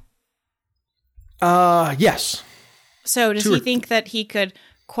now? Yes. So does he think that he could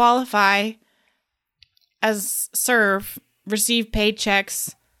qualify as receive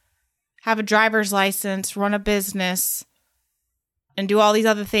paychecks, have a driver's license, run a business, and do all these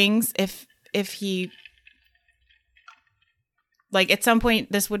other things if he Like at some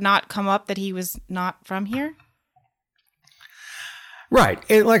point, this would not come up that he was not from here? Right.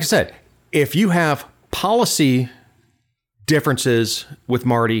 And like I said, if you have policy differences with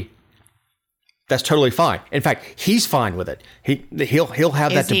Marty, that's totally fine. In fact, he's fine with it. He'll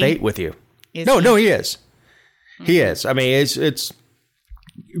have that debate with you. No, he is. Mm-hmm. He is. I mean, it's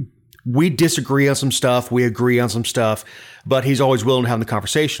we disagree on some stuff, we agree on some stuff, but he's always willing to have the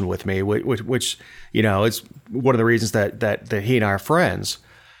conversation with me, which you know, is one of the reasons that he and I are friends.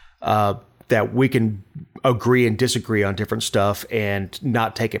 That we can agree and disagree on different stuff and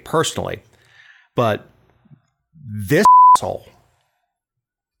not take it personally. But this asshole,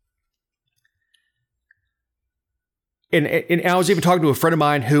 and I was even talking to a friend of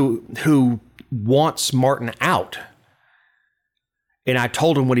mine who wants Martin out. And I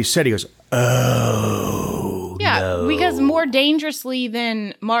told him what he said. He goes, "Oh, yeah, no." Because more dangerously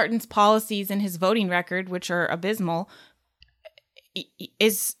than Martin's policies and his voting record, which are abysmal,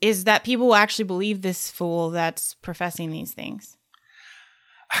 is that people will actually believe this fool that's professing these things.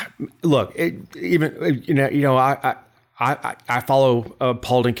 Look, I follow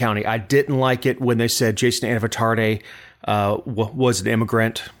Paulding County. I didn't like it when they said Jason Anavitarte was an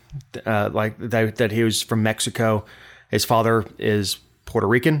immigrant, that he was from Mexico. His father is Puerto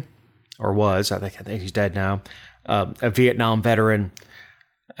Rican, or was. I think he's dead now. A Vietnam veteran.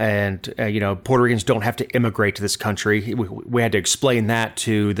 And, Puerto Ricans don't have to immigrate to this country. We had to explain that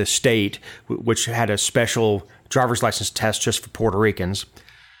to the state, which had a special driver's license test just for Puerto Ricans.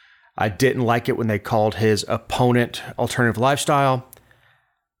 I didn't like it when they called his opponent alternative lifestyle.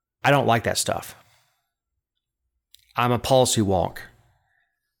 I don't like that stuff. I'm a policy wonk.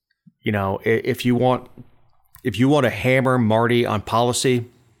 If you want to hammer Marty on policy,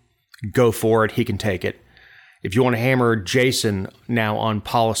 go for it. He can take it. If you want to hammer Jason now on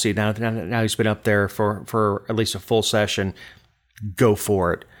policy, now he's been up there for at least a full session, go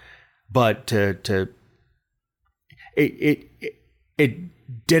for it. But it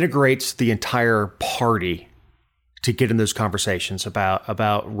denigrates the entire party to get in those conversations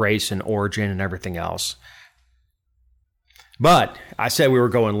about race and origin and everything else. But I said we were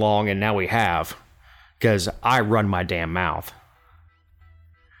going long, and now we have, because I run my damn mouth.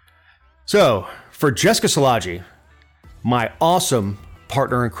 So, for Jessica Szilagyi, my awesome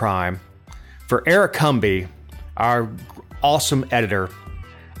partner in crime, for Eric Humby, our awesome editor,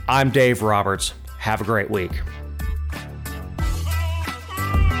 I'm Dave Roberts. Have a great week.